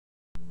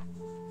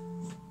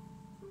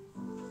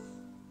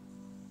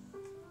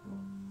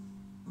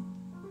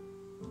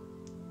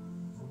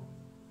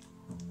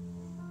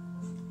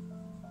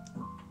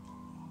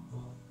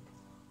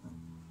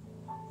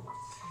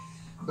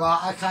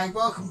Right, okay,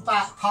 welcome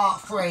back, part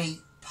three.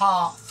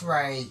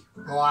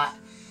 Right,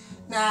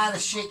 now the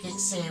shit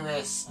gets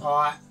serious,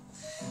 alright.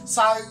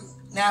 So,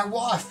 now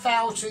what I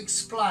failed to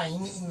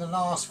explain in the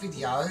last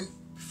video,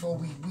 before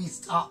we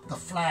whizzed up the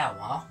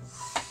flour,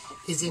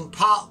 is in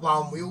part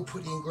one we all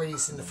put the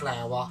ingredients in the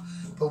flour,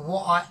 but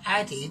what I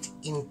added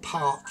in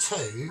part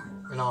two,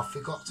 and I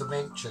forgot to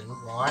mention,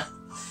 right,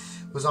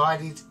 was I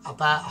added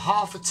about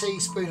half a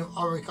teaspoon of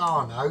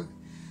oregano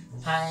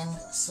and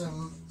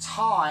some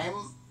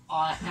thyme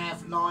I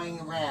have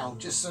lying around,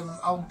 just some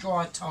old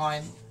dry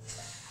thyme.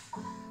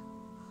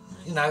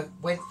 You know,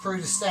 went through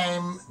the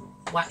stem,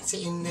 whacked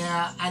it in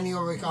there, and the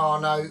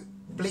oregano,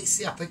 blitzed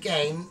it up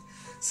again.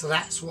 So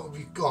that's what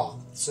we've got.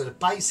 So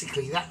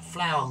basically that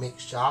flour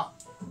mixture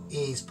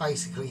is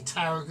basically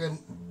tarragon,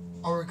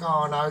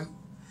 oregano,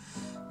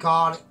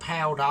 garlic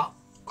powder,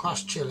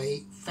 crushed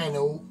chilli,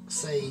 fennel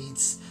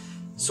seeds,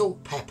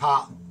 salt,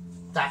 pepper.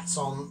 That's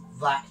on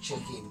that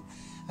chicken,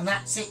 and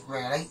that's it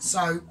really.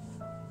 So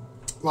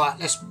right,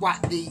 let's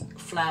whack the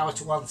flour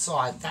to one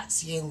side.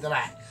 That's the end of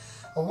that.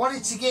 I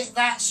wanted to get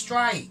that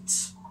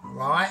straight,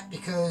 right,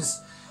 because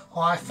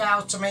I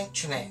failed to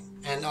mention it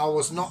and I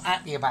was not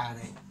happy about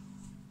it.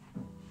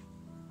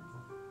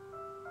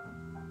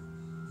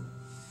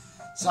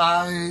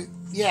 So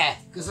yeah,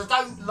 because I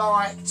don't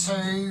like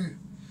to,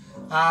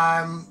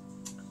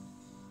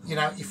 you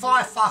know, if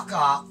I fuck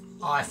up,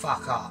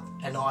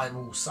 and I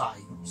will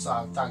say,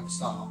 so don't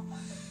start.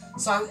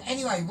 So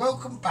anyway,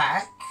 welcome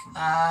back.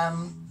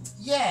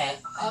 Yeah,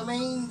 I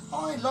mean,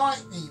 I like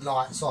the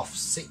lights off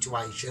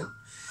situation.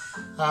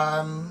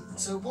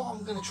 So what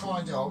I'm going to try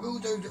and do,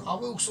 I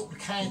will sort the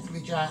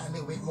candleage out a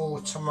little bit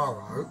more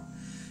tomorrow.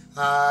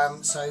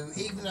 So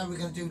even though we're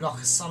going to do like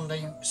a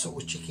Sunday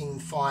sort of chicken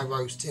fire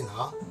roast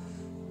dinner,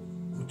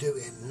 we'll do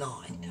it at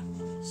night.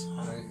 So,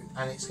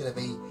 and it's going to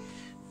be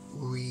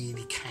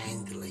really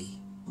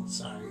candly,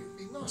 so it'll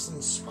be nice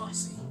and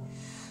spicy.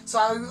 So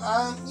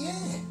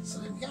yeah, so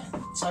there we go.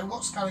 So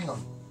what's going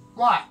on?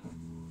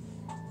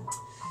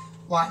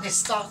 Right, let's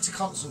start to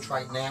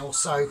concentrate now.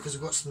 So, because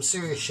we've got some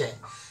serious shit.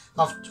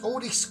 I've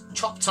already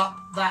chopped up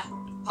that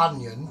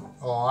onion,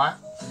 alright.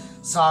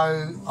 So,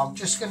 I'm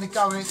just going to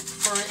go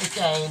through it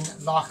again.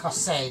 Like I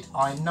said,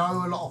 I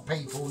know a lot of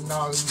people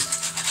know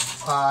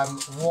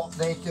what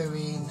they're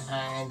doing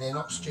and they're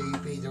not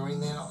stupid or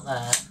anything like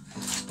that.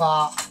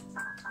 But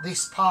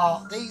these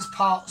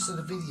parts of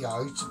the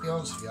video, to be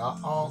honest with you,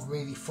 aren't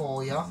really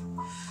for you.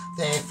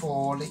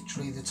 Therefore,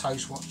 literally the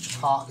Toast Watcher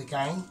part of the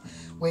game,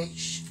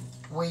 which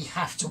we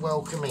have to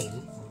welcome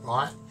in,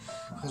 right?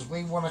 Because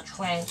we want to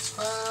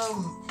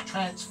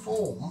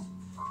transform,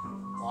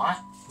 right,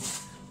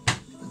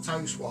 the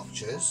Toast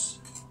Watchers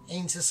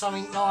into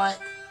something like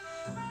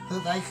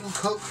that they can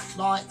cook,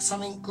 like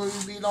something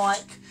groovy,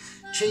 like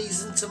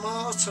cheese and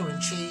tomato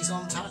and cheese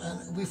on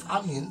with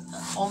onion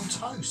on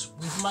toast,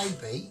 with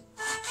maybe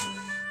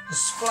a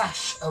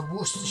splash of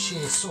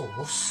Worcestershire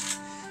sauce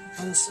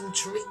and some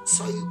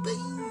chorizo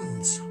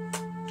beans.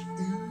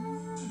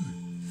 Ooh,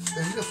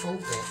 who'd have thought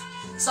it?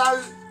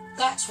 So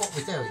that's what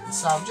we're doing.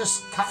 So I'm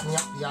just cutting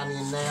up the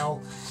onion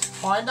now.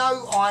 I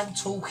know I'm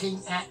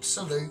talking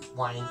absolute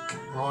wank,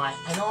 right?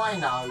 And I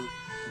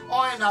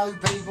know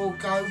people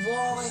go,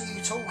 why are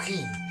you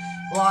talking?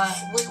 Right,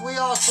 we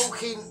are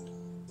talking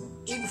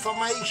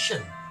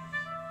information.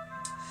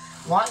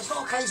 Right, it's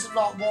not a case of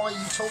like, why are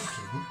you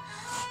talking?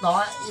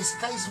 Like, it's a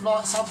case of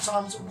like,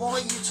 sometimes, why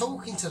are you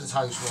talking to the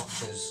Toast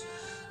Watchers?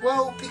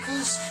 Well,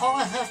 because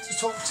I have to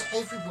talk to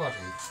everybody,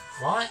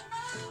 right?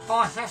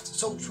 I have to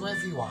talk to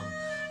everyone.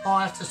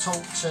 I have to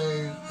talk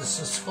to the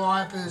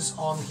subscribers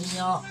on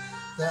here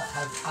that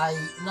have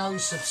no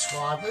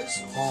subscribers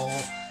or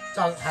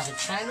don't have a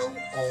channel,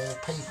 or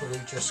people who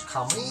just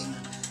come in,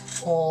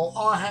 or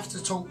I have to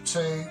talk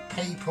to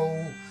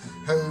people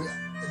who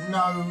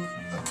know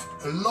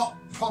a lot,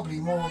 probably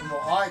more than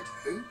what I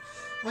do.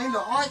 I mean,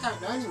 look, I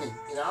don't know anything,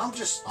 you know, I'm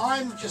just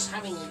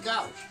having a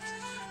go.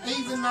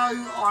 Even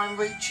though I'm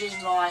reaching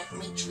like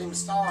Michelin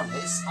star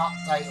list,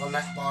 update on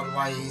that by the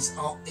way is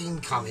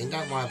incoming,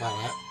 don't worry about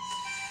that.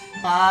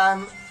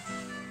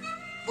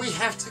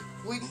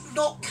 We're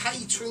not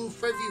catering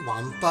for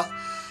everyone, but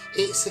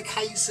it's a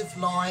case of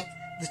like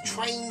the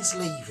train's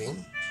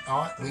leaving,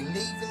 alright, we're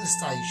leaving the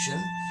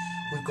station,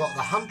 we've got the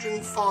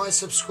 105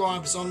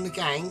 subscribers on the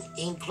gang,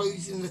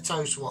 including the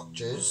Toast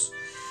Watchers.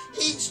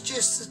 It's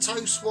just the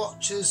Toast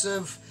Watchers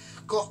have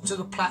got to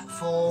the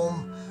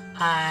platform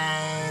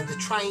and the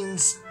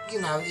train's, you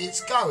know,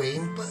 it's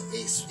going, but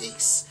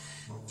it's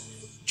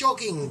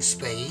jogging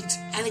speed,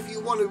 and if you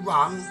want to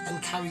run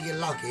and carry your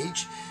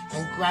luggage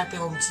and grab it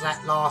onto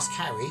that last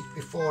carriage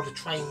before the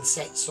train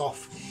sets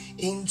off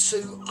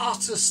into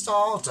utter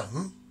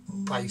stardom,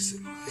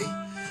 basically,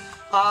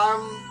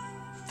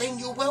 then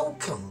you're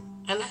welcome,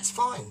 and that's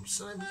fine.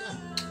 So there we go.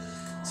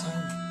 So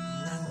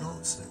no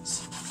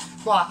nonsense.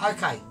 Right,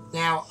 okay,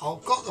 now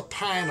I've got the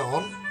pan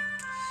on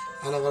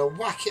and I'm going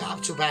to whack it up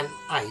to about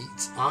 8.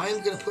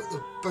 I'm going to put the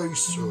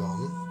booster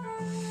on.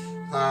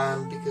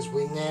 because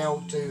we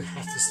now do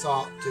have to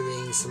start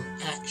doing some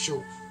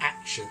actual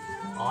action,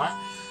 right?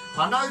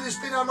 I know there's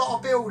been a lot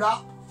of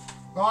build-up,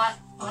 right?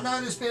 I know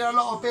there's been a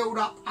lot of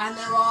build-up, and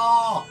there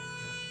are.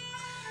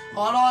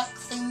 I like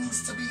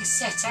things to be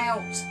set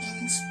out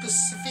in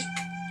specific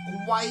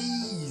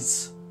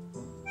ways.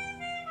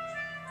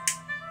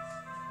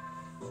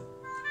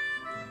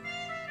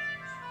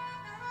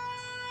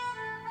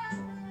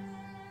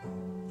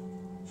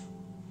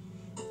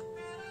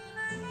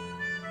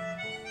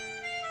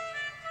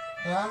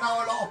 And I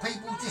know a lot of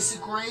people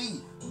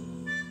disagree,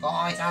 but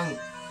I don't.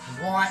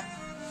 Why?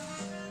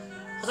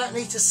 I don't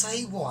need to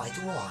say why,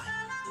 do I?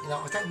 You know,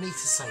 I don't need to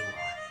say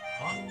why.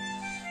 Right?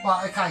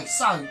 Right, okay,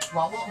 so, right,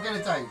 what we're going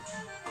to do.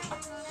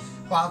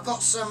 Right, I've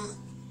got some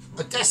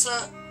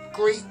Odessa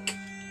Greek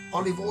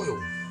olive oil.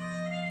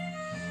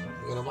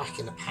 We're going to whack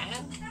in the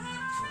pan.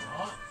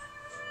 Right.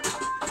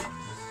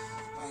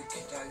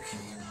 Okie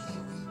dokie, and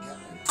here we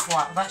go.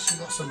 Right, I've actually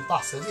got some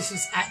butter. This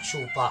is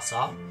actual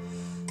butter.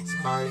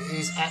 So it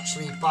is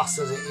actually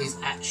butter that is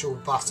actual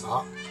butter.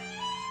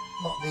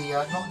 Not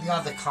the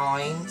other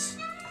kind.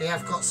 We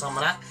have got some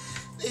of that.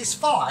 It's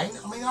fine.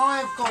 I mean, I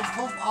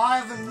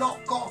have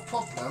not got a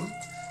problem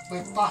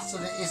with butter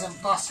that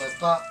isn't butter,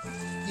 but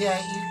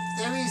yeah,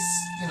 there is,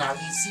 you know,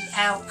 it's the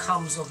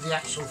outcomes of the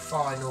actual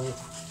final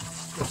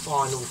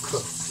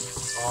cook,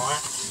 all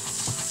right?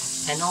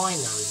 And I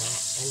know that,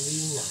 and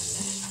you know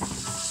that.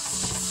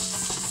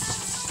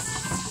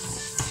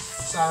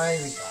 So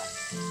here we go.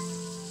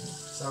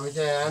 So we're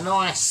doing a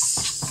nice,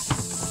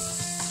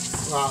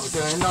 right, we're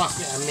doing a nice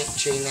bit of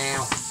mixture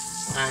now,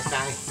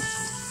 okay?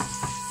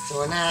 So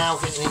we're now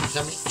getting into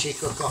the mixture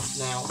cook-off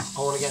now. I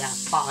want to get that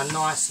butter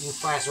nice and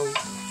frazzled.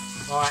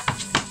 Right,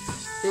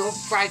 little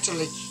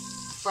fragilist.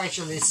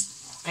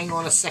 Hang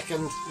on a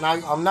second.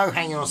 No, I'm no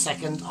hanging on a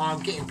second.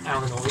 I'm getting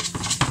paranoid.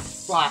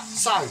 Right,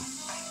 so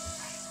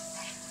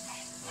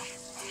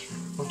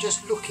I'm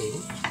just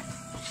looking.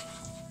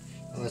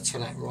 I'm going to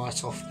turn that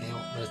right off now.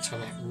 I'm going to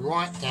turn that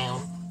right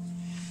down.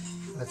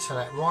 I'm going to turn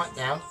that right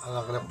down, and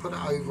I'm going to put it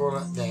over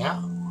on it there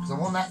because I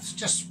want that to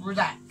just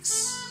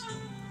relax.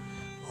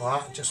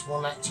 Alright, just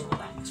want that to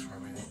relax for a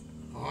minute.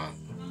 Alright.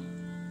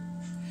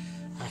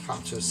 Back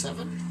up to a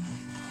 7.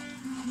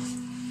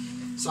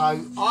 So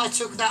I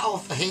took that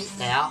off the heat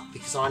there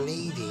because I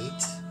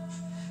needed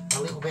a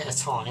little bit of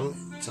time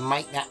to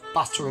make that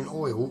butter and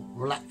oil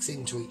relax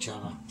into each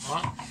other.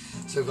 Alright.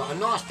 So we've got a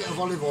nice bit of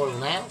olive oil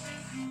now.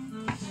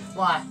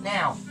 Right,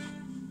 now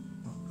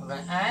I'm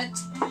going to add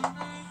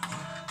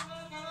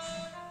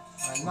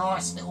a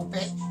nice little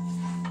bit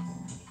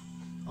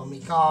of my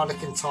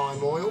garlic and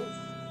thyme oil.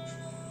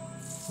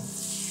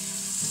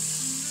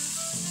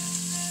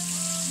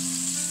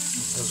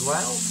 As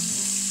well.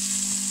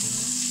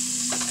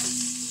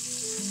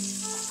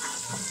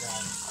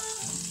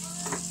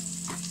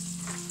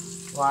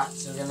 Right,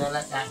 so we're going to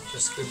let that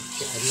just get a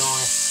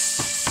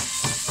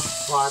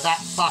nice. Right,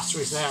 that butter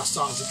is now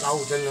starting to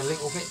golden a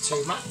little bit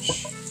too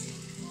much.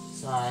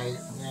 So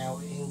now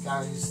in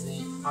goes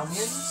the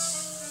onions.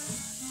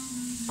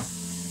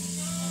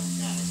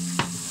 Okay.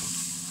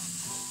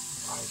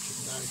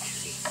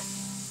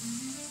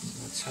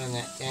 So I'm going to turn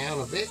that down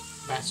a bit,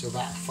 back to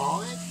about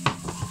 5.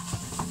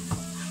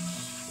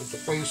 The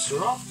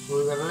booster off,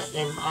 we're going to let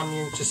them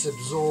onions just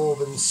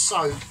absorb and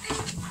soak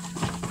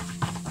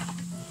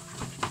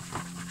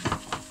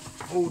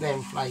all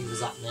them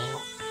flavours up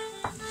now.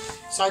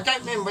 So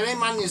don't remember,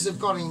 them onions have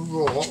gone in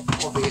raw,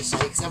 obviously,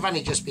 because they've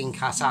only just been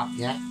cut up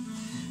yet.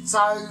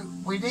 So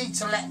we need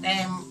to let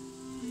them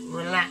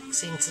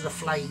relax into the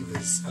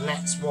flavours, and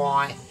that's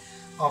why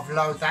I've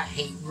lowered that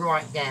heat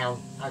right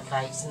down.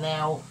 Okay, it's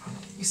now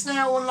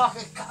on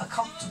like a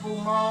comfortable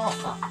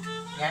marker.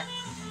 Yeah,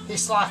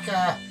 it's like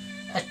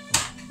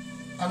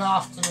an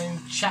afternoon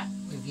chat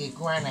with your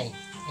granny.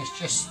 It's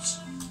just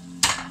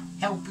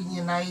helping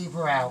your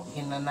neighbour out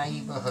in the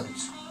neighbourhood,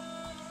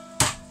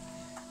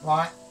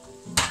 right?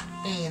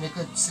 Being a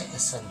good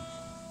citizen,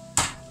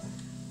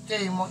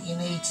 doing what you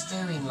need to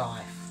do in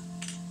life.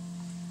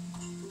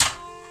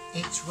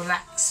 It's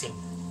relaxing,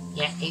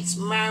 yeah, it's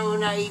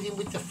marinating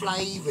with the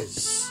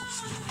flavours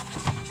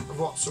of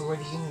what's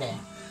already in there.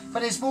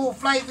 But there's more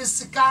flavours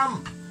to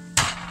come,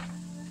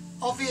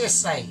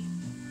 obviously,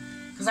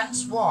 because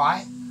that's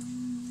why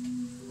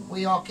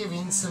we are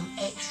giving some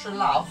extra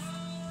love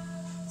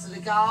to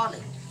the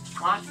garlic.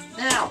 Right,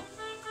 now,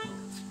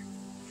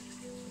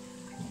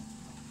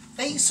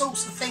 these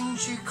sorts of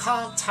things you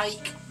can't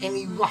take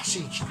any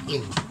rushage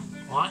in,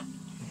 right?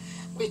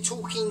 We're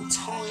talking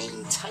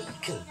time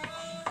taken.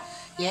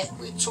 Yeah,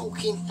 we're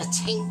talking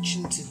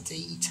attention to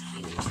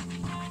detail.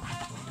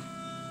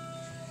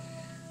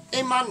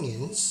 Them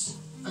onions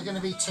are going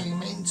to be too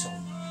mental.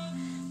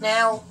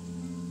 Now,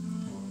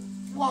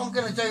 what I'm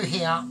going to do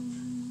here,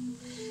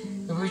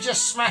 if we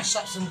just smash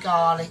up some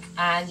garlic,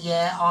 and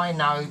yeah, I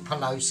know,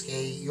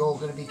 Poloski, you're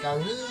going to be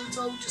going, oh, I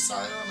told you so.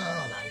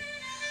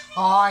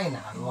 I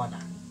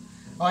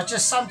know.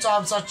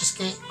 Sometimes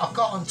I've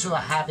got into a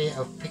habit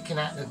of picking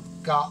out the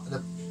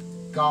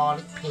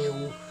garlic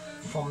peel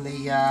from the,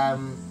 yeah,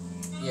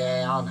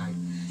 I know.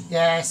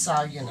 Yeah,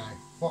 so, you know,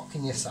 what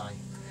can you say?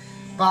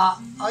 But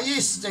I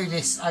used to do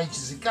this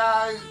ages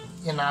ago,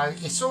 you know,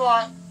 it's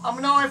alright. I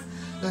mean,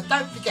 look,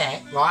 don't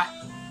forget, right,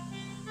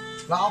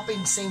 like I've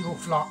been single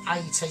for like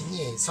 18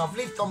 years, so I've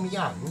lived on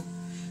my own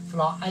for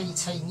like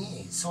 18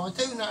 years, so I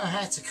do know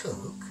how to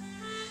cook.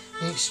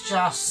 It's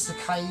just a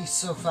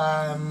case of,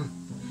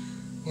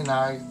 you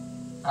know,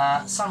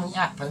 something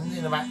happened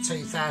in about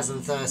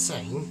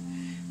 2013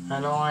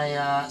 and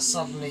I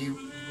suddenly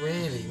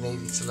really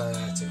needed to learn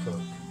how to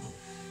cook.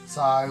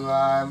 So,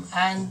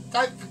 and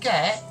don't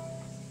forget,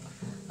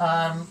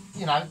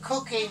 you know,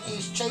 cooking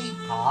is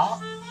cheaper,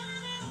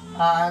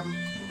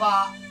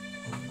 but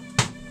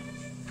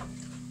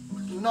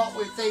not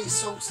with these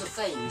sorts of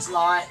things.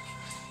 Like,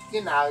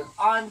 you know,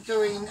 I'm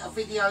doing a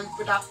video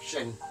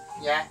production,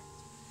 yeah?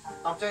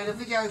 I'm doing a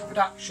video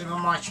production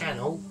on my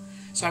channel,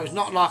 so it's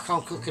not like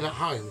I'm cooking at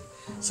home.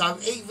 So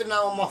even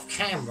though I'm off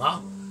camera,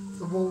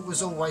 the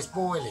water's always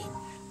boiling,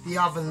 the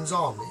oven's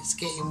on, it's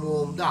getting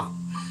warmed up.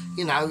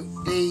 You know,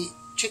 the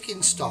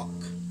chicken stock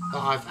that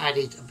I've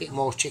added a bit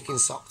more chicken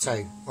stock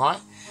to,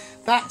 right?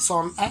 That's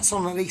on at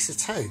least a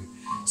 2.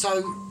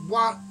 So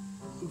what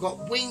we've got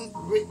got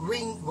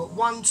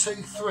 1, 2,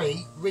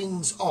 3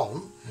 rings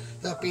on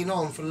that have been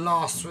on for the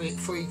last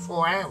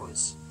 3-4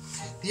 hours.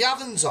 The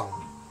oven's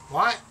on,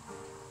 right?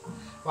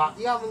 Right,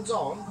 the oven's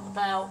on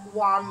about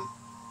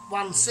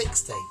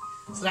 160,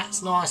 so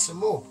that's nice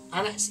and warm,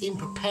 and that's in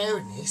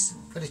preparedness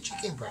for the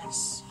chicken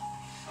breasts.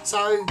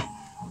 So,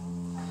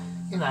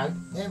 you know,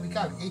 there we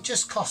go. It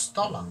just costs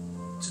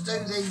 $1 to do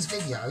these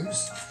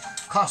videos.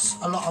 Costs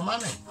a lot of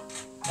money,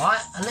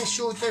 right? Unless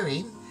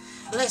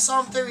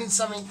I'm doing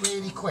something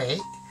really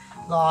quick,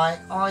 like,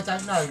 I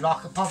don't know,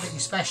 like a poverty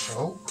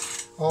special,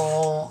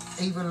 or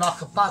even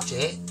like a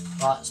budget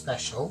like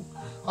special.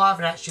 I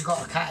haven't actually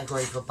got a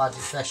category for budget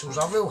specials.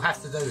 I will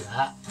have to do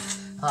that,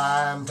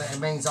 but it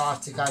means I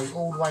have to go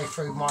all the way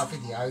through my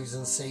videos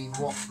and see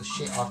what the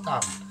shit I've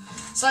done.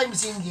 Same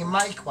as Indian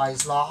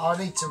makeaways, like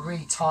I need to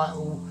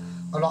retitle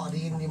a lot of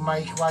the Indian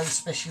makeaways,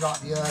 especially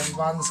like the early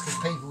ones, because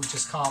people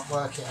just can't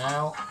work it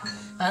out.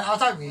 And I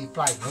don't really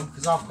blame them,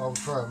 because I've gone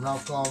through them and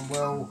I've gone,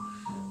 well,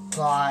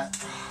 like,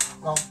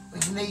 well,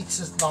 you need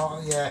to,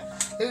 like, yeah.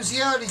 It was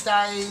the early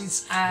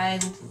days,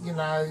 and, you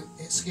know,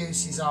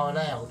 excuses are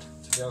allowed,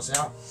 to be honest with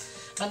you.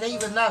 And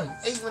even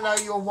though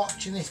you're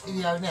watching this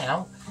video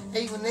now,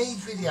 even these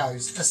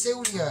videos are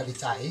still the early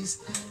days,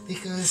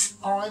 because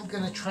I'm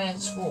going to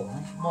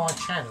transform my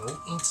channel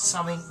into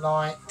something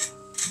like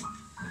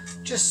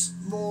just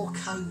more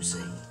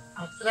cosy.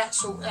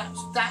 That's all.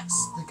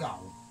 That's the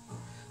goal.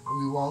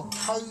 We want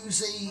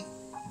cosy.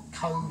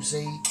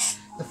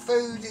 The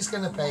food is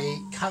going to be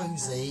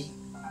cosy.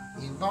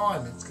 The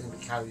environment's going to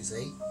be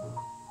cosy,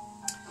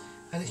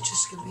 and it's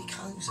just going to be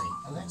cosy,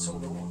 and that's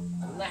all I want,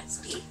 and that's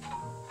it.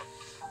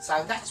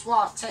 So that's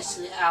why I've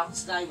tested it out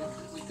today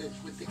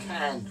with the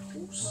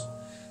candles.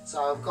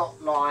 So I've got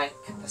like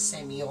a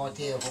semi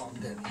idea of what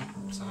I'm doing.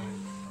 So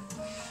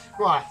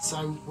right,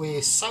 so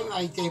we're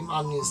sautéing them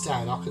onions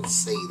down. I can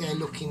see they're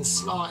looking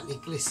slightly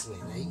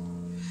glistening-y.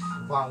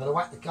 Right, I'm going to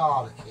whack the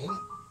garlic in.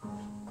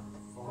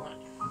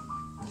 Right.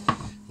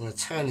 I'm going to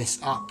turn this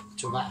up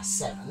to about a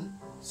 7.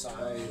 So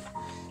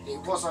it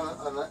was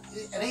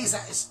it is,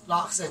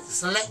 like I said,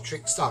 it's an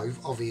electric stove,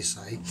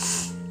 obviously.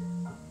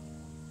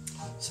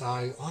 So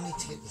I need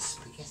to get the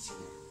spaghetti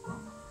in.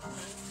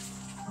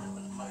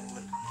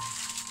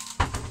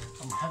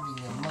 I'm having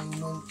a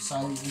moment. So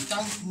we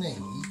don't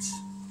need.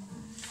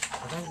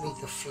 I don't need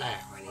the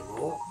flour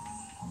anymore.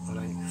 I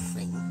don't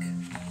think.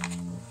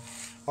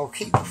 I'll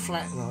keep the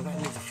flour. No, I don't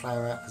need the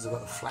flour out because I've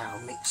got the flour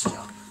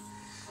mixture.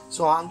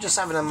 So I'm just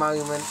having a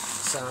moment.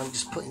 So I'm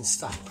just putting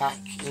stuff back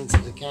into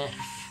the gaff.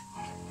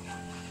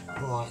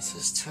 Right, so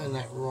let's turn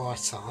that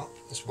right up.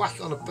 Let's whack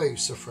it on a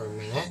booster for a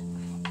minute.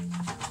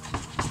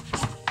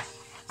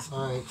 So,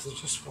 because I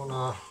just want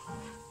to...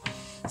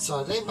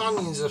 So, them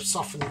onions have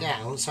softened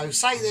down. So,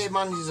 say them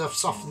onions have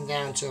softened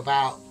down to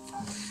about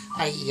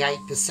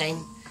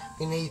 88%.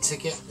 We need to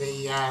get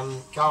the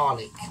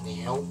garlic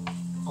now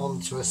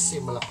onto a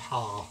similar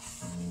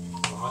path.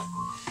 Right.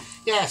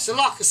 Yeah, so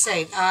like I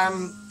said,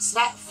 so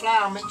that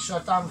flour mixture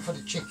I've done for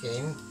the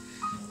chicken,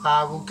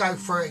 we'll go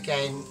through it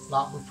again.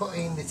 Like, we put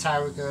in the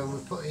tarragon, we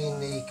put in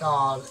the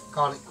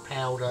garlic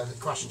powder, the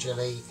crushed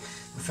chilli,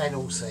 the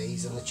fennel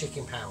seeds and the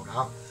chicken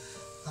powder.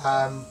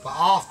 But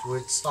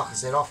afterwards, like I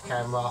said, off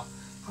camera,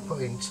 I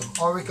put in some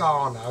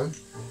oregano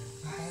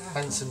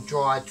and some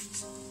dried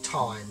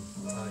thyme.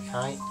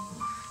 Okay,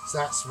 so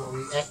that's what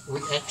we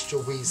extra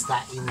whiz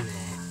that in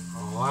there.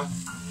 All right,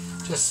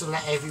 just to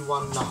let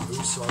everyone know,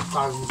 so I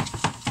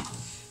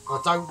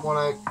don't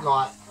want to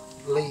like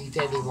lead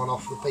anyone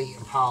off the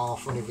beaten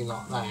path or anything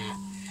like that.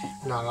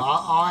 No,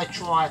 I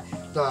try,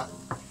 look,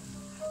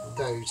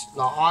 dudes,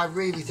 like I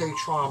really do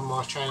try on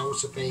my channel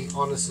to be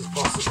honest as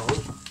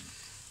possible.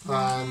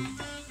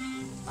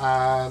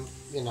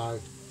 You know,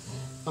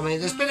 I mean,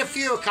 there's been a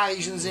few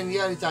occasions in the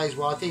early days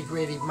where I did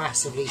really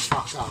massively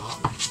fuck up.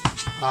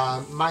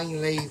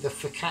 Mainly the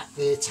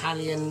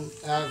Italian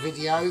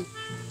video,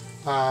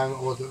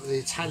 or the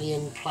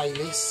Italian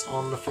playlist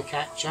on the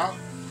focaccia,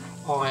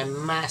 I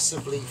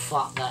massively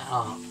fucked that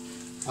up.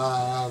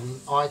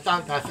 I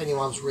don't know if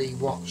anyone's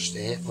re-watched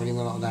it or anything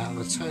like that. I'm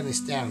going to turn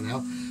this down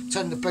now.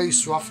 Turn the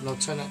booster off and I'll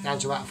turn that down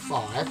to about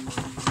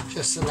 5,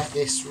 just to let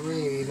this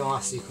really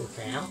nicely cook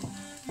out.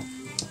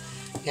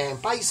 Yeah,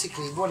 and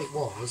basically what it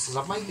was is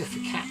I made a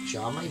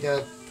focaccia. I made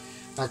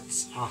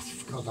I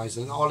forgot those,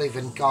 an olive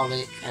and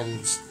garlic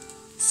and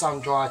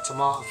sun-dried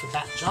tomato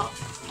focaccia.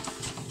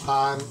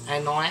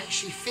 And I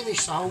actually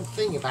finished the whole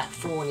thing about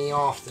 4 in the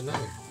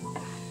afternoon.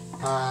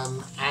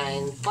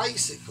 And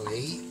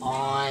basically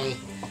I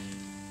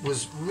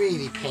was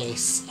really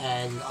pissed,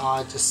 and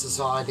I just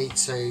decided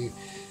to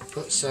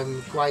put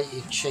some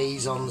grated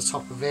cheese on the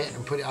top of it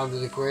and put it under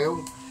the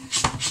grill.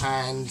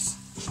 And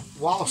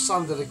whilst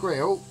under the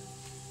grill,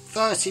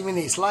 30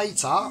 minutes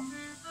later,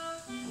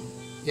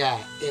 yeah,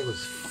 it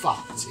was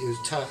fucked. It was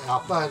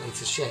I burnt it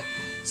to shit.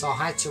 So I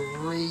had to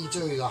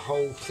redo the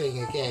whole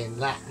thing again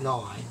that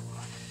night.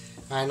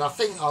 And I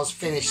think I was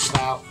finished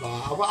about,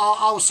 like,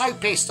 I was so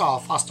pissed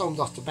off, I stormed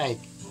off to bed.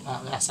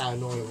 That's how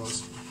annoying it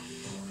was.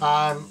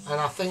 And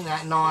I think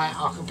that night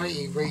I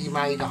completely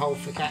remade the whole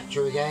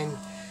focaccia again.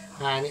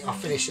 And I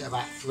finished at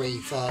about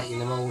 3:30 in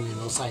the morning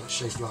or something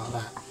stupid like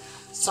that.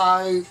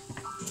 So,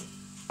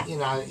 you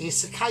know,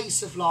 it's a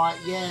case of like,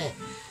 yeah,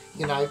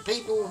 you know,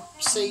 people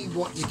see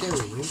what you're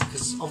doing,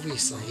 because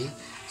obviously,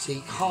 so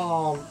you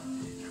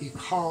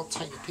can't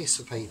take the piss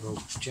of people.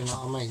 Do you know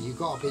what I mean? You've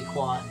got to be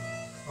quite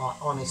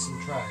like honest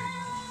and true.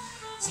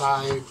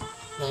 So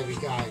there we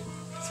go.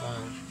 So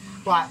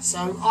right,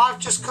 so I've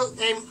just cooked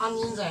them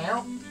onions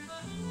out.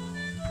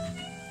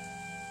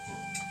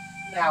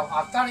 Now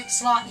I've done it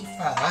slightly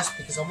first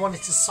because I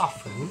wanted to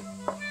soften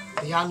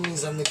the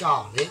onions and the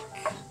garlic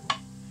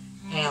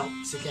out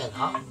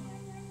together.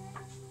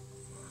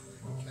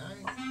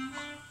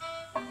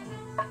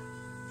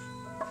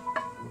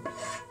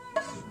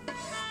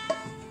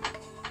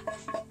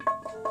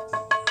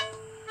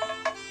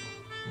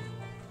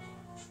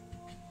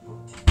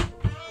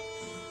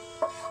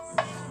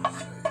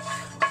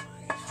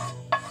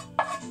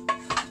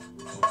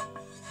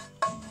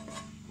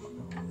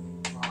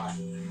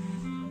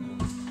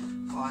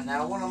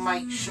 Now I want to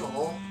make sure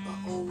that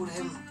all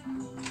them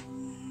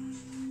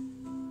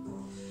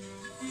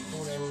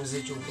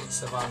residual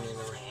bits of onion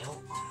are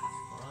out.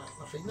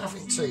 Right,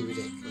 nothing too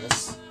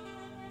ridiculous.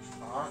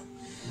 Right.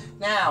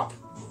 Now,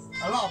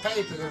 a lot of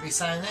people are going to be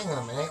saying, hang on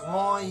a minute,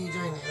 why are you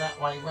doing it that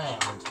way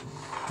round?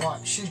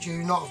 Right, should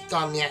you not have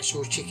done the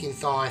actual chicken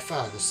thigh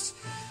first?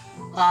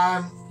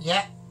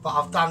 Yeah,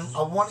 but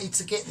I wanted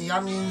to get the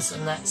onions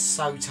and that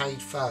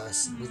sautéed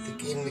first with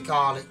in the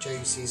garlic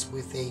juices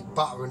with the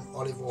butter and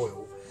olive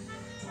oil.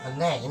 And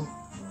then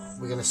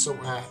we're going to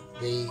sort out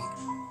the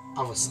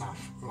other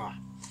stuff. Right.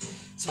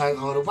 So I'm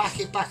going to whack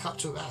it back up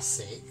to about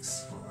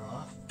 6.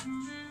 Right.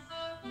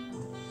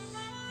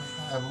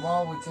 And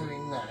while we're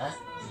doing that,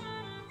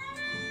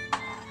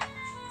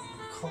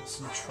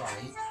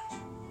 concentrate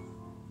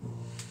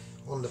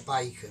on the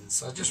bacon.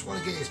 So I just want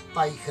to get this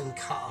bacon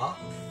cut up.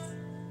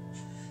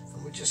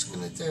 And we're just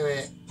going to do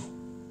it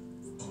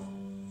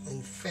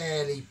in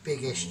fairly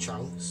biggish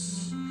chunks.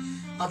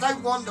 I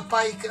don't want the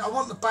bacon, I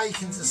want the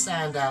bacon to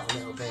stand out a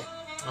little bit,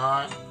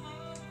 alright?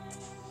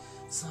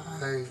 So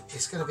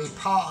it's going to be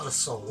part of the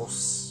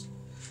sauce,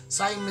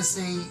 same as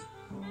the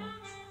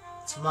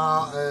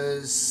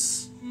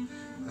tomatoes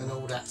and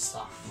all that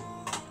stuff.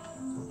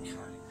 Okay.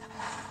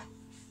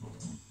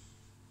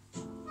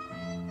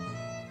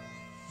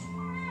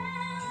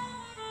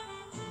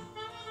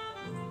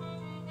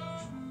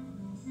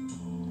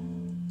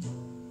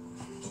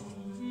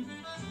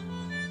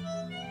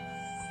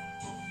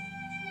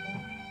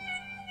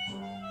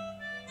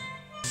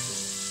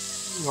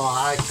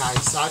 Right, okay,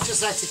 so I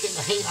just had to get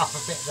the heat up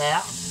a bit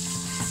there,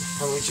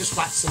 and we just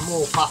whack some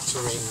more butter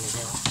in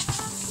now.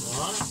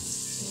 Alright.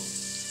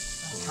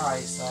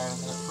 Okay, so I'm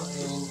going to put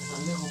in a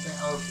little bit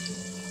of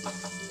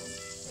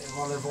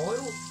olive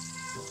oil.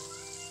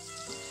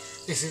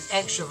 This is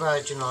extra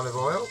virgin olive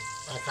oil.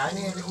 Okay,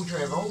 only a little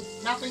dribble,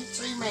 nothing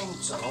too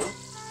mental.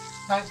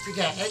 Don't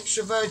forget,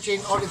 extra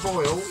virgin olive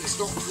oil is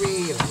not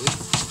really.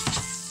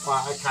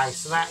 Right, okay,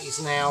 so that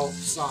is now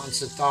starting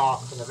to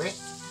darken a bit.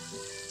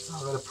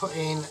 I'm going to put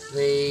in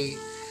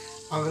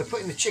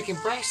the chicken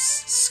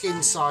breast,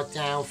 skin side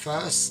down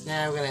first.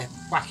 Now we're going to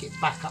whack it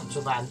back up to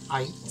about an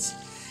 8.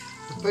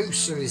 The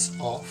booster is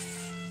off.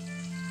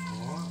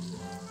 Alright.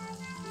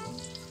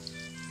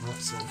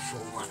 That's all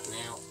full right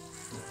now.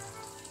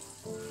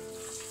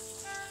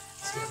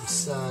 Let's get them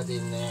stirred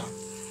in now.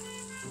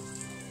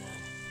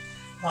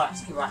 Right,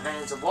 let's give our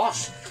hands a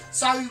wash.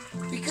 So,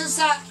 because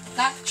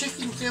that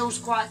chicken feels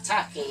quite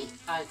tacky,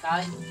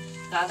 okay,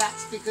 now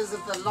that's because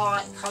of the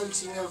light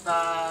coating of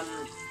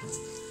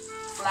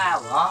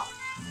flour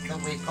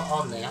that we put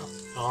on there,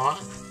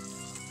 alright.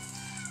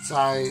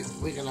 So,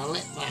 we're going to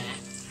let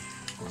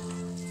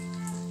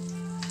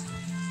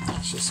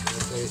that's just going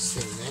to do its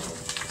thing now.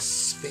 It's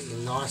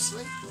spitting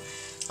nicely.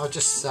 I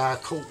just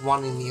caught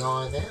one in the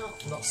eye there,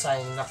 I'm not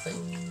saying nothing.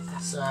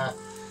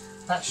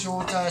 That's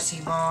your dirty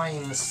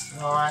minds,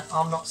 alright?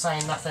 I'm not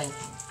saying nothing.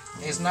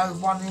 There's no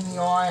one in the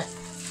eye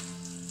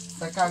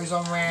that goes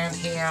on round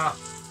here.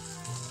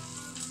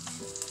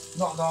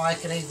 Not that I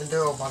can even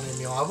do a one in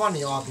the eye. One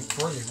in the eye would be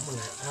brilliant,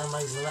 wouldn't it? How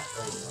amazing would that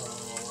be?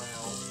 Oh,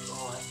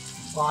 well, right.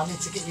 Well, I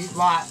need to get you...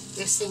 Right,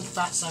 let's think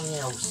about something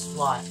else.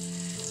 Right.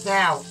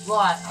 Now,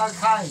 right,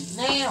 okay,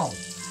 now,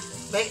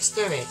 let's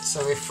do it.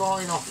 So we're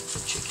frying off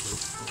the chicken.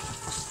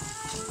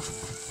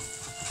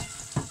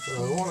 So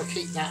we want to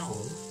keep that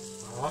on.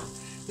 Alright.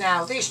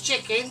 Now, this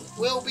chicken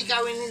will be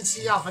going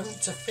into the oven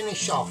to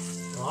finish off.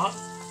 Alright.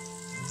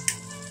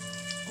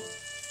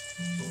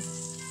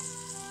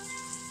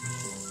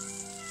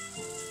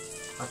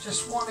 I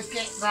just want to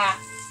get that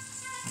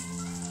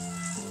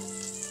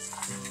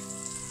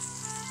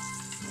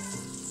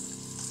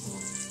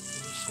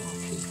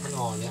keep an eye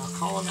on it. I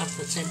can't have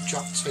the temperature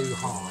up too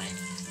high,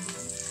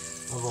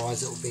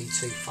 otherwise it'll be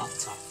too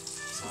fucked up.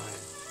 So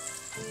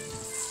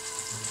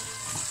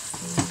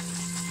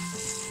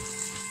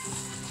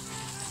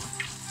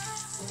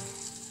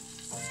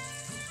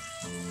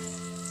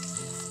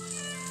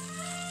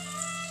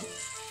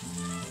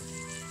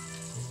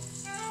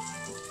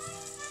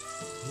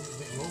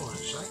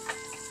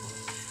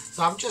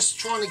So I'm just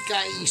trying to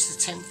gauge the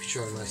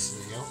temperature on this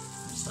now.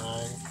 So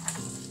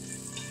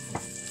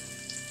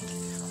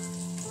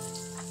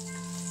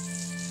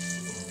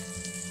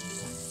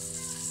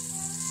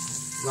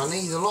I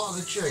need a lot of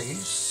the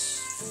juice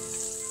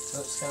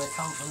that's going to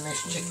come from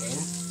this chicken.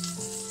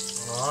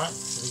 Alright,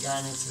 so we're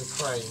going into the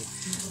cream.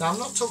 Now I'm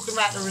not talking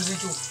about the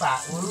residual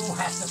fat, we will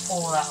have to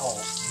pour that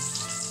off.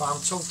 But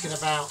I'm talking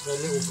about the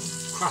little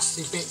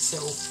crusty bits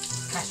that will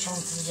catch on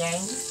to the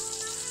end.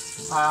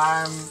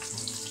 And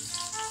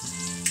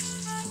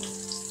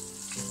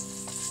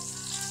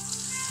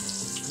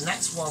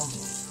that's what I'm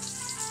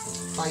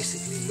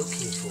basically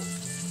looking for.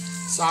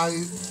 So,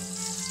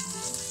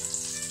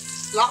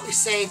 like we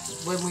said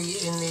when we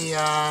in the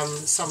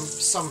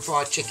some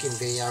fried chicken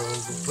video,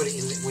 and we put it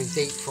in, we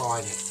deep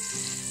fried it,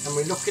 and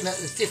we're looking at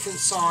the different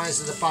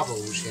size of the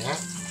bubbles, yeah.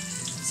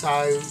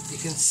 So you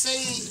can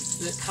see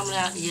that coming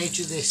out the edge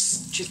of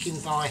this chicken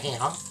thigh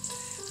here,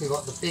 we've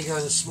got the bigger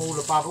and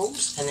smaller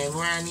bubbles, and then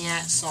around the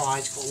outside,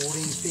 it's got all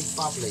these big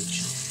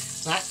bubblage.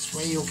 That's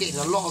where you're getting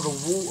a lot of the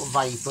water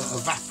vapour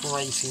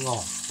evaporating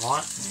off,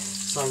 right?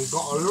 So we've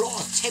got a lot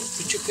of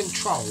temperature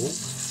control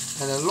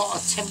and a lot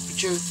of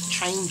temperature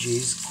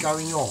changes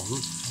going on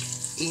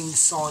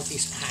inside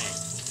this pan.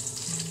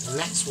 And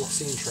that's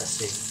what's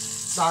interesting.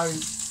 So, right,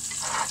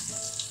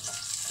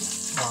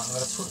 I'm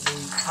going to put the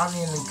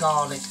onion and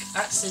garlic,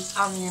 that's the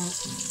onion,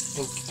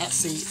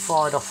 that's the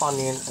fried off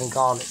onion and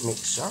garlic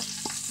mixture.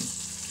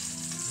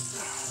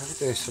 Let me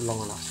do this for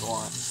long enough to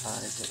white, so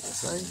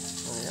see,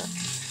 there we go.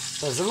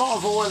 So there's a lot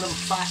of oil and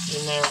fat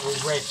in there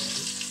already.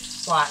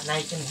 Right, now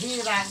you can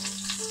hear that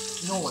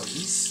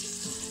noise.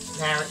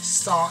 Now it's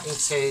starting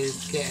to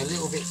get a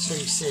little bit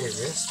too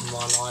serious for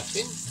my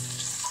liking.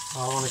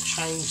 I want to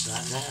change that.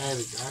 Now, there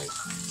we go.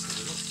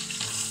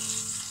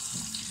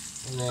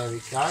 And there we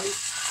go.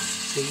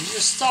 So you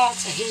just start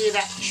to hear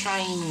that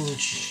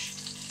change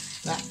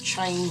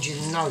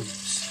in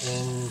notes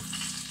in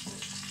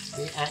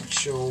the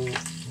actual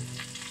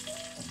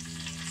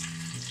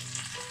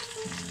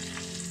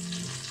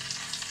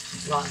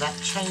like that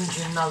change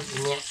in note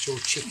in the actual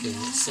chicken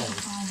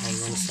itself. Hang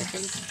on a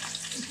second.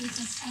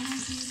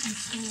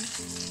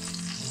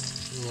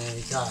 And there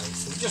we go.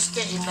 So we're just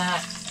getting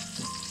that.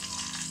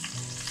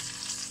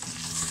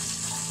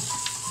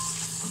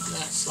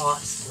 That's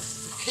like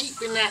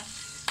keeping that.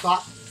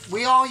 But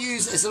we are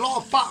using. There's a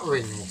lot of butter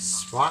in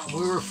this, right?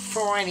 We're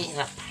frying it in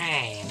a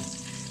pan,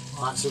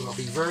 right? So we've got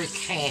to be very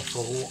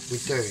careful what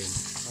we're doing.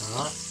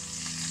 All right.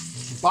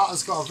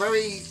 Butter's got a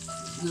very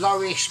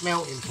lowish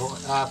melting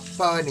point,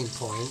 burning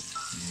point,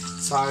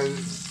 so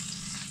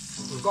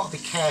we've got to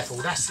be careful.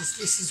 This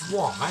is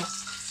why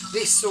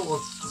this sort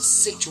of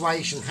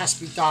situation has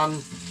to be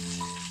done.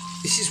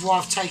 This is why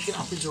I've taken it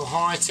up into a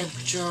higher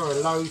temperature, a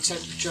low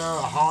temperature,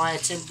 a higher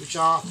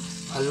temperature,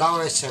 a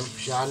lower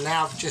temperature, and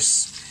now I've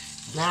just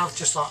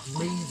like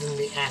moving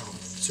it out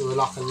to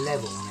like a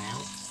level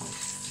now.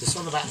 So it's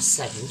on about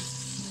 7,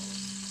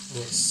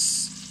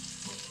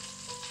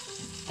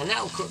 and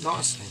that will cook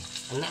nicely,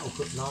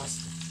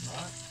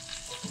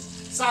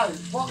 So,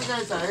 what we're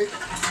going to do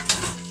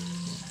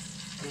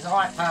is,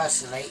 I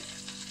personally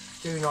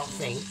do not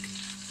think,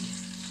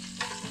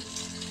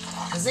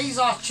 because these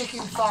are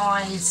chicken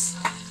thighs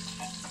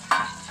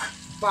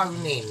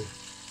bone in,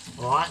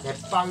 alright,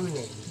 they're bone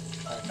in,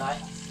 okay?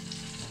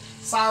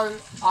 So,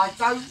 I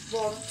don't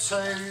want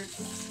to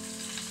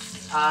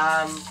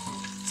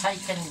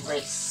take any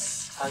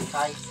risks,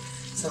 okay?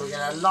 So we're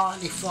going to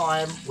lightly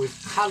fry them, we've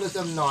coloured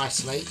them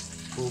nicely,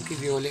 we'll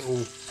give you a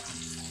little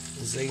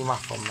zoom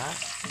up on that.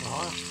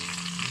 Right.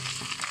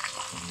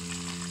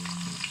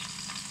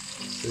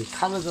 So we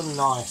colour them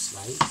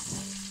nicely.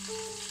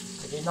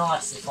 It'd be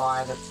nice if I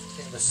had a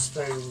bit of a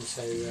spoon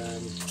to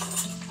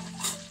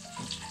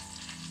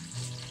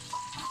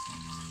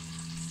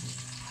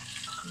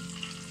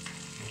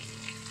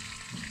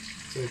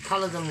So we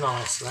colour them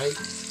nicely. I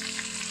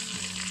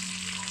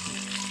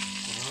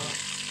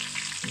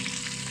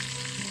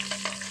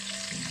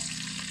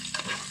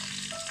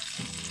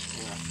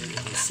think you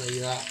can see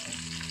that.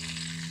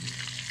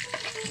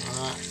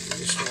 Alright, so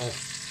just gonna,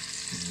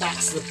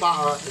 that's the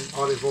butter and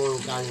olive oil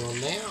going on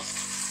now.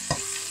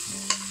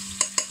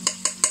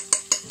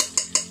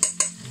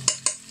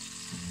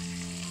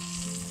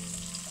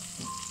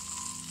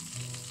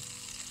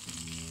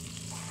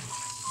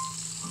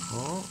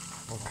 Oh,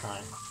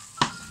 okay.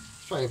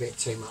 It's probably a bit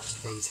too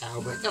much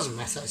detail, but it doesn't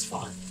matter, it's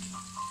fine.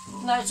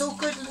 No, it's all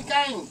good in the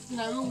game, you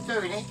know, we're all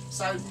doing it.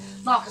 So,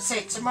 like I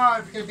said,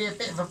 tomorrow is going to be a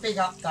bit of a big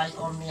update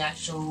on the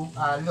actual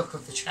look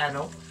of the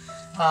channel.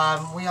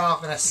 We are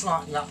going to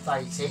slightly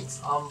update it.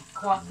 I'm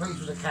quite pleased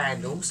with the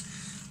candles.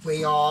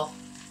 We are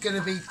going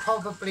to be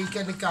probably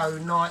going to go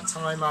night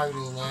time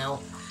only now,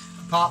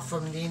 apart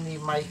from the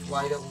Indian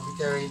makeaway that we'll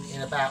be doing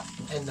in about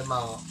end of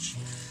March.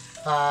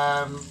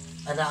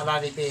 And that'll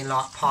only be in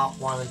like part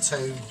 1 and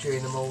 2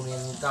 during the morning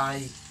and the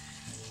day,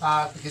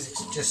 because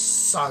it's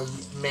just so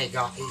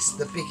mega. It's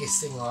the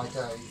biggest thing I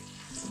do.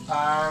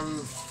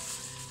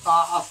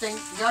 I think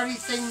the only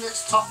thing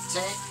that's topped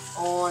it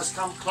or has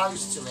come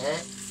close to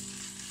it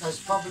has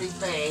probably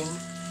been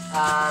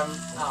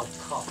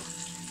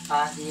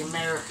the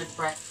American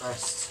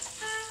breakfast.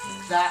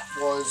 That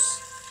was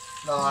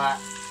like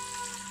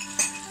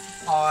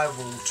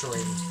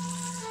eye-watering.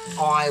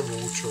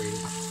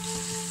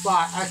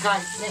 Right, okay,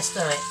 let's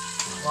do it.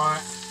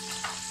 Right,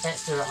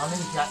 let's do it. I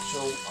need the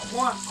actual,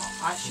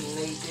 I actually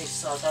need this,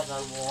 so I don't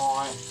know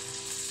why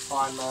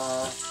I'm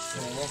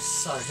doing this.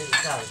 So here we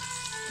go.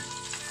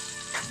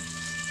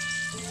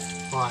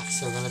 Right,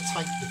 so we're going to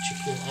take the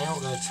chicken out,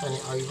 we're going to turn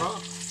it over.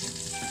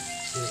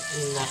 Get it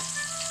in that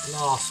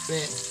last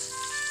bit.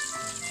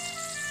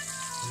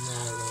 And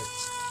now we're going to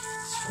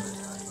turn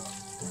it over.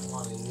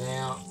 One in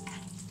now.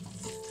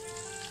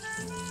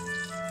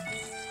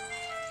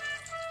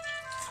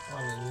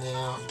 One in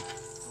now.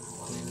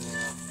 One in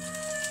now.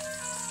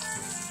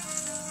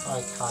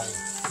 Okay.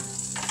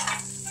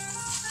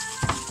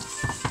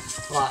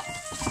 Right.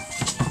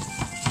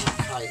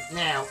 Okay,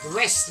 now the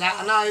rest of that,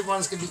 I know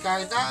everyone's going to be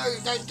going, no,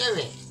 don't do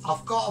it.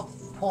 I've got to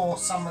pour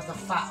some of the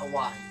fat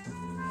away.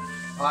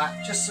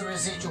 Right, just the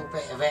residual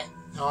bit of it,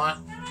 alright?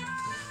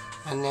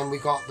 And then we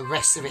got the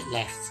rest of it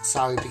left,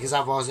 so because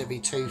otherwise it'd be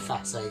too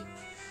fatty.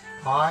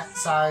 Alright,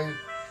 so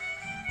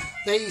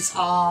these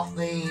are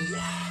the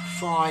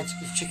fried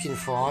chicken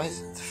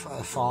thighs.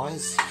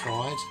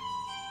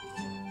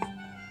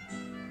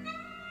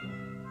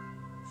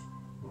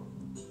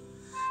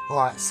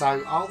 Right,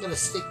 so I'm going to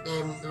stick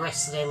them, the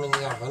rest of them in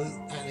the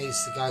oven. That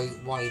needs to go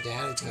way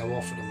down, needs to go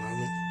off at the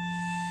moment.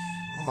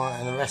 Right,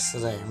 and the rest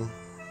of them.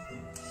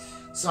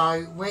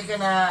 So we're going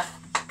to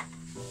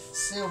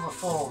silver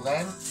foil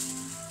them.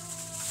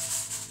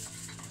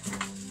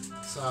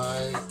 So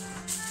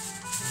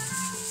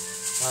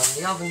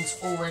the oven's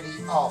already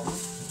on.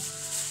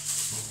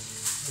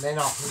 And then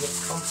I can get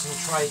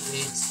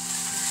concentrated.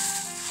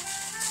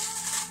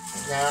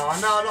 Now I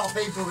know a lot of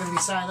people are going to be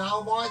saying,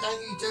 oh, why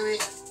don't you do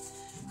it?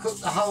 Cook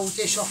the whole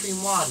dish off in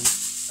one,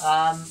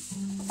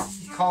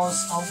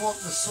 because I want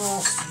the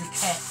sauce to be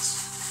kept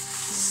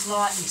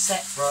slightly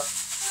separate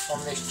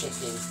from this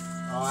chicken,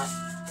 right?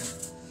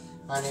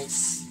 And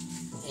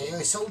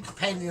it's all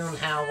depending on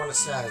how I want to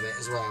serve it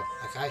as well.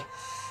 Okay,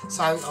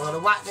 so I'm going to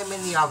whack them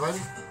in the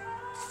oven,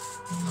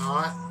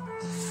 alright,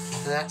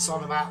 and that's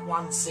on about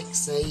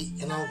 160,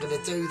 and I'm going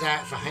to do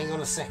that for, hang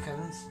on a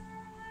second.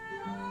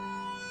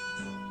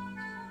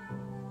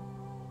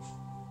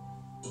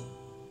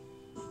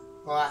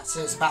 Right,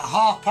 so it's about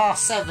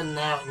 7:30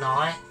 now at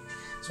night,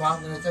 so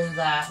I'm going to do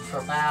that for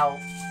about,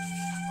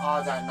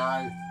 I don't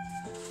know,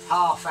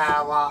 half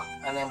hour,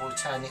 and then we'll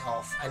turn it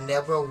off, and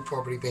there will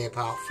probably be a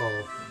part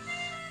 4.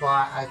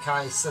 Right,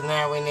 okay, so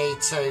now we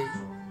need to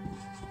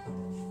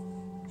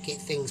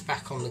get things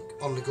back on the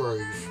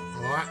groove,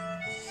 alright?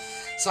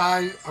 So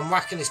I'm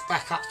whacking this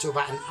back up to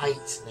about an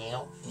 8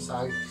 now,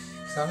 so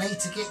I need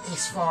to get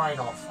this frying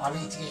off, I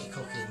need to get it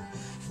cooking.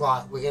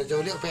 Right, we're going to do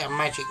a little bit of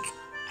magic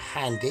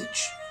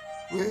handage.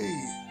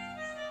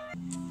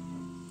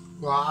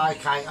 Right,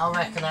 okay, I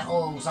reckon that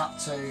oil's up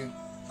to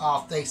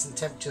half decent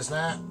temperatures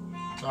now.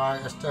 So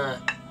let's do it.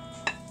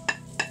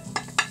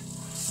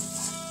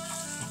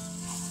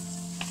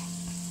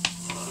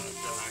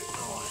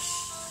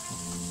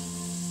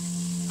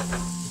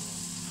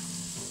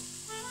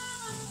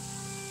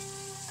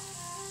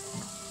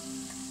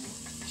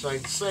 So you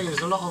can see there's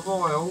a lot of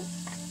oil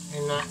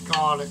in that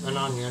garlic and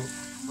onion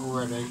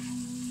already.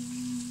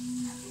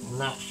 And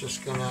that's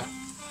just gonna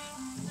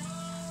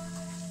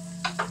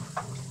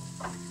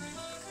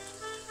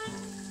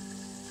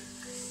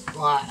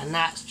right, and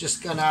that's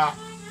just gonna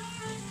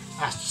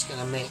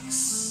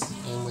mix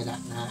in with that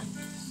now.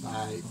 So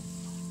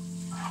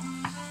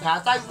now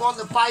I don't want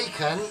the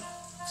bacon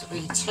to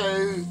be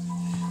too.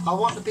 I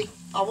want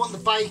the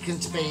bacon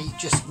to be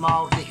just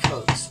mildly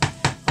cooked.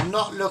 I'm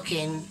not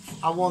looking.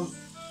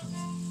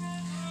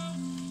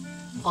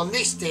 On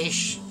this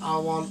dish, I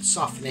want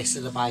softness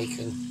of the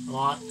bacon.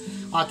 Right,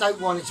 I don't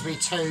want it to be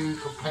too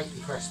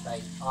completely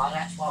crispy.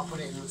 That's why I put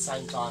it in at the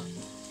same time.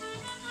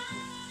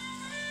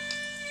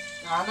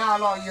 Now, I know a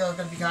lot of you are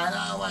going to be going,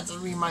 oh, that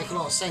doesn't really make a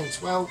lot of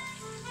sense. Well,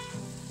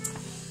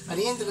 at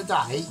the end of the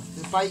day,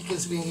 the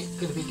bacon's going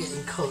to be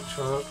getting cooked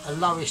from a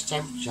lowish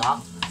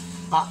temperature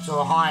up to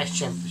a highest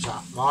temperature,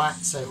 right?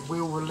 So it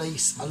will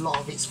release a lot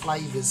of its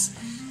flavours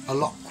a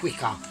lot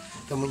quicker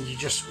than when you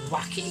just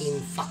whack it in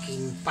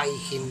fucking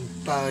baking,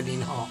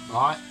 burning hot,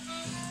 right?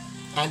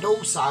 And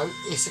also,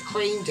 it's a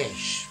cream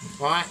dish,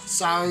 right?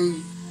 So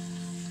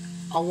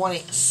I want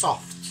it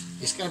soft.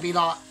 It's going to be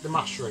like the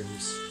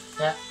mushrooms,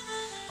 yeah?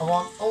 I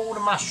want all the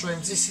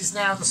mushrooms. This is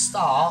now the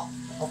start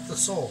of the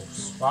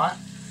sauce, right?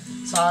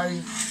 So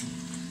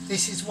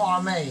this is what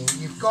I mean.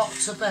 You've got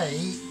to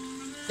be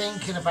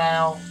thinking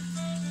about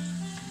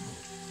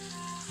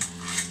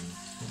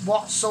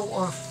what sort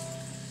of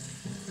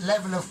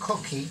level of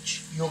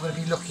cookage you're going to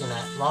be looking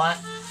at, right?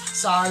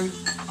 So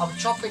I'm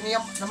chopping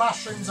the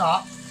mushrooms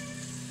up.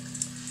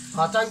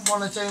 I don't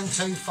want to do them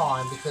too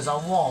fine because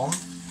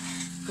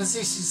because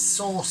this is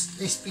sauce,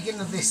 this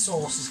beginning of this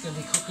sauce is going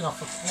to be cooking off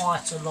for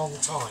quite a long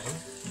time,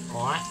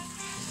 right?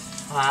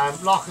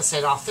 Like I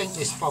said, I think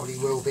this probably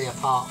will be a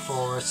part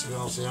 4, to be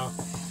honest with you.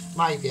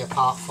 Maybe a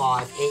part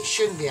 5. It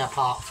shouldn't be a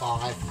part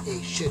 5.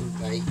 It shouldn't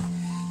be,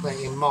 but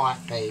it might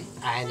be.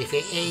 And if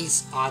it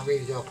is, I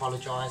really do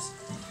apologise.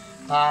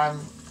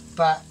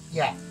 But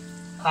yeah,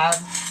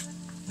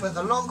 but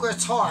the longer a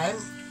time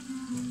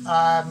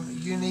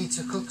you need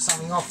to cook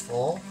something off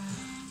for,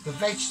 the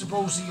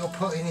vegetables that you're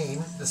putting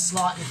in, the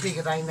slightly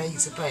bigger they need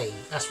to be.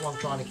 That's what I'm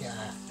trying to get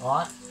at,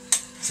 right?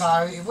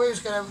 So if we was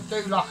going to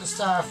do like a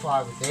stir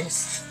fry with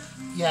this,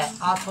 yeah,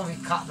 I'd probably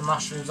cut the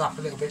mushrooms up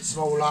a little bit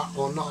smaller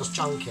or not as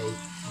chunky,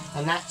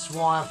 and that's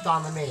why I've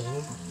done them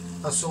in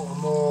a sort of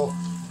more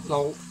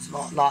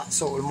like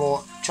sort of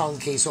more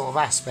chunky sort of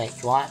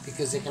aspect, right?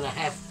 Because they're going to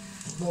have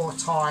more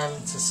time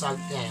to soak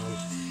down,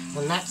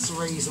 and that's the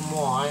reason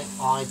why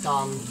I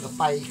done the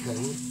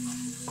bacon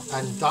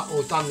and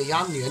done the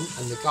onion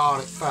and the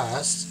garlic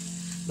first,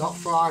 not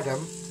fried them,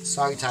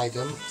 sauteed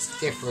them. It's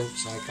different,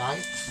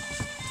 okay?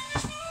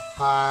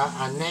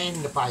 And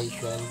then the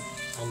bacon,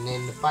 and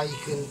then the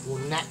bacon will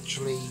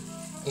naturally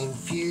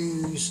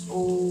infuse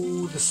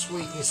all the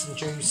sweetness and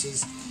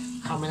juices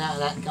coming out of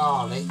that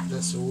garlic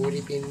that's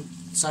already been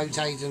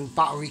sauteed and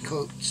buttery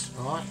cooked,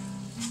 right?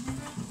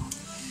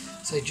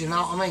 So do you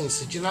know what I mean?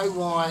 So do you know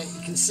why?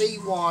 You can see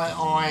why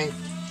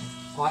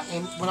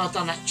when I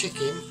done that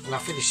chicken and I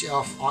finished it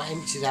off, I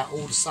emptied out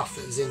all the stuff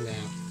that was in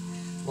there.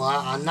 Well,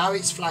 I know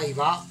its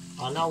flavour,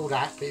 I know all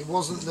that, but it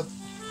wasn't the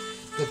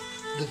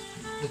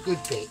good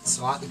bits,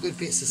 right? The good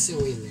bits are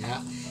still in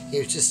there. It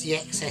was just the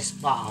excess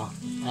butter,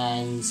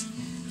 and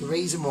the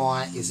reason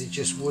why is it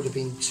just would have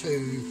been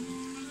too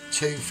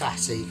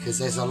fatty, because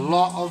there's a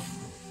lot of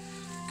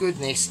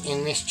goodness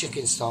in this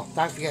chicken stock.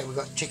 Don't forget we've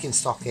got chicken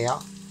stock here.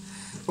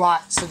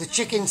 Right, so the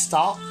chicken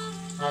stock,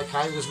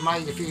 okay, was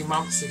made a few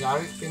months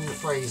ago in the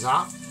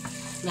freezer.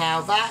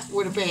 Now that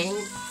would have been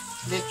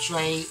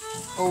literally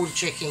all the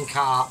chicken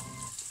cut up,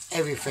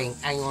 everything.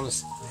 Hang on,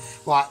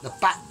 right, the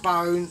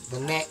backbone, the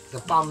neck, the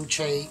bum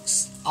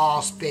cheeks,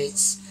 arse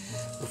bits,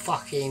 the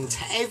fucking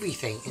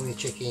everything in the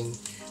chicken,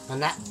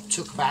 and that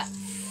took about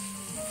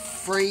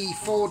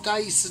 3-4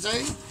 days to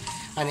do,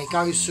 and it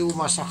goes to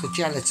almost like a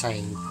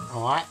gelatine,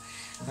 alright,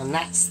 and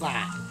that's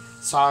that.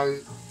 So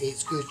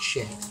it's good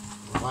shit,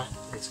 alright,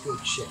 it's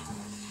good shit.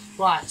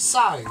 Right,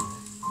 so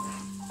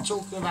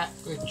talking about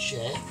good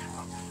shit,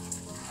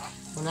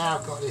 well, now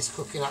I've got this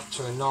cooking up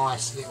to a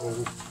nice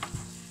little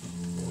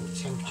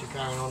temperature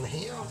going on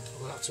here.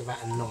 We're up to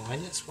about a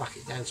 9. Let's whack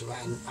it down to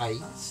about an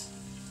 8.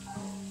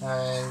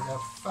 And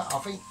I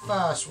think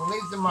first we'll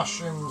leave the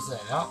mushrooms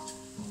there,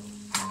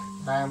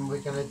 and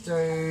we're going to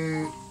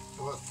do,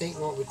 I think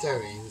what we're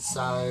doing.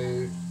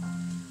 So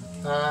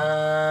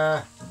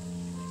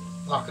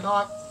like an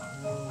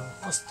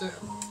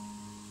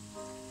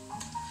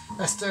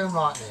let's do them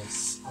like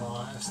this.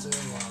 Alright, let's do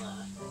them like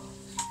that.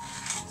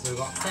 So we've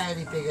got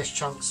fairly biggish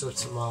chunks of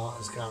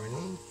tomatoes going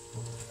in.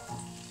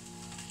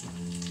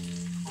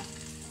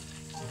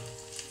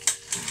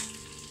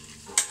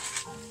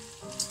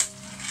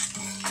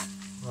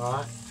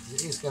 Right,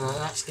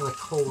 that's gonna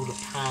cool the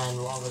pan.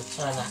 Well, I'm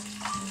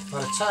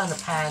gonna turn the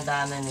pan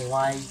down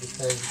anyway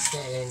because it's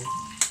getting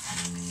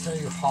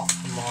too hot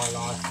for my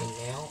liking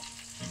now.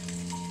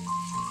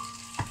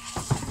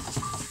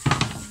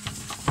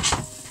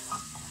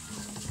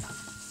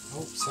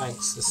 Oh,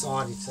 something's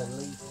decided to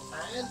leave the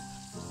pan.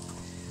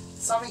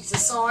 Something's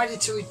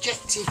decided to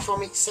eject it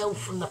from itself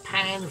from the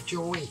pan of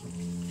joy,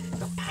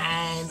 the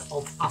pan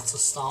of utter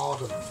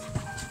stardom.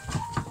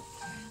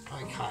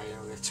 Okay,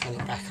 I'm going to turn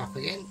it back up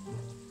again,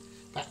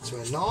 back to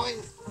a 9.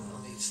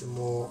 I need some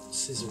more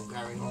sizzle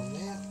going on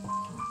there.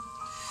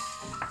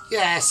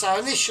 Yeah, so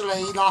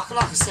initially, like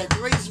I said,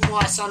 the reason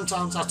why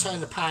sometimes I turn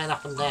the pan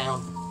up and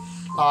down,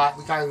 like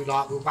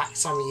we'll whack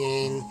something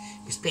in,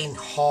 it's been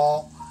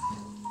hot,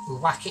 we'll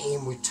whack it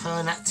in, we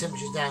turn that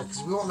temperature down,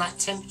 because we want that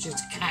temperature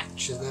to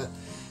capture the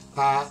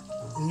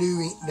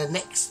the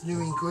next new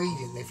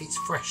ingredient if it's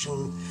fresh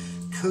and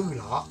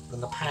cooler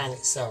than the pan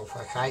itself.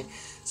 Okay,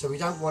 so we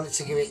don't want it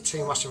to give it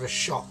too much of a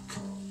shock,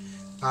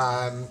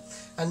 and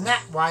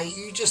that way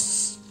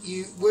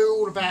we're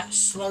all about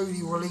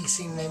slowly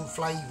releasing them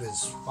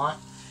flavours, right?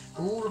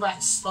 We're all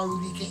about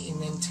slowly getting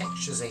them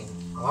textures in,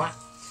 right?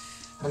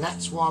 And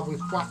that's why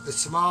we've whacked the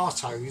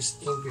tomatoes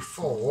in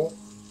before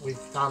we've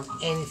done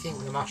anything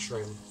with the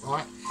mushroom,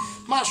 right?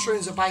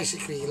 Mushrooms are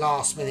basically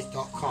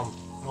lastminute.com,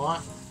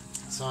 right?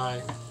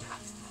 So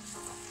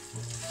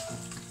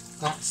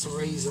that's the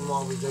reason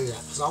why we do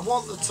that, because I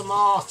want the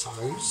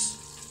tomatoes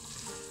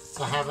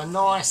to have a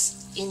nice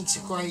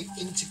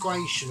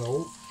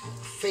integrational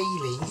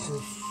feeling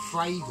and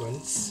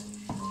fragrance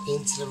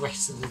into the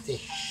rest of the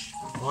dish,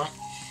 right?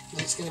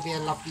 And it's going to be a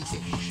lovely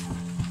dish.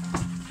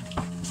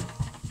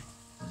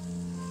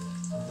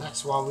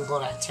 That's why we've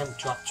got that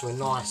temperature up to a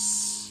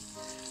nice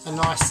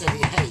steady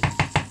heat.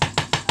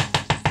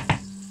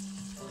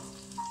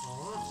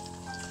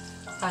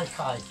 Alright.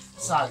 Okay,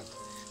 so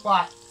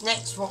right,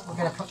 next what we're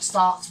going to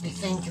start to be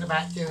thinking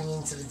about doing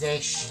into the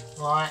dish,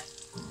 right,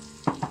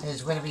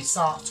 is we're going to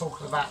start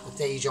talking about the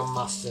Dijon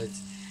mustard.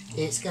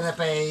 It's going to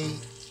be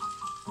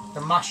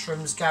the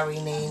mushrooms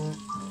going in,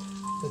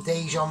 the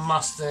Dijon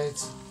mustard,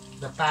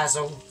 the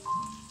basil,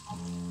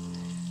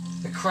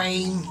 the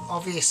cream,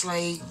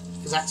 obviously,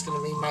 because that's going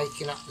to be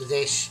making up the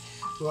dish.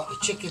 We've got the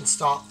chicken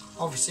stock.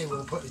 Obviously,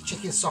 we'll put the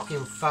chicken stock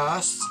in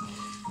first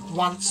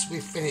once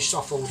we've finished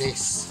off all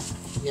this.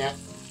 Yeah.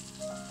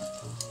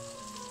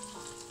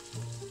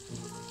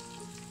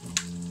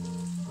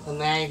 And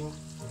then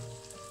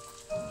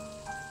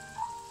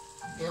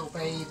it'll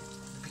be the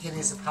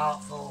beginnings of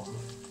part 4.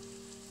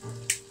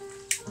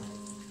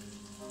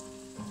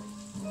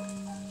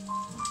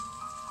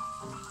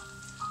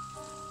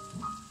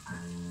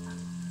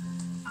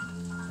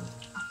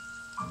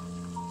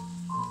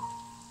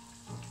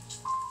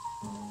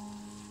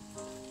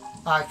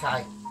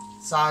 Okay,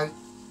 so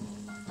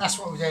that's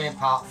what we're doing in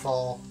part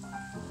 4.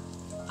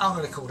 I'm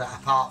going to call that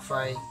a part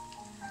 3.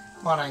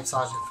 My name's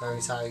Sergeant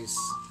Furitoes.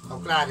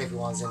 I'm glad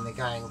everyone's in the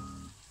game.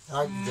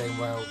 I hope you're doing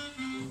well.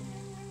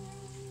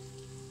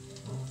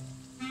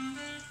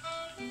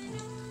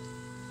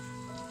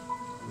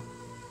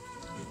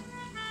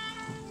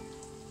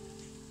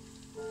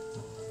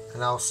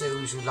 And I'll see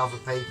you lovely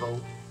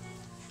people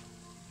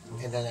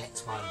in the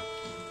next one.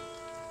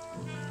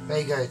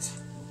 Be good.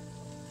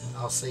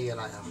 I'll see you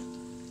later.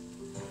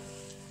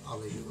 I'll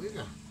leave it with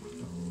you.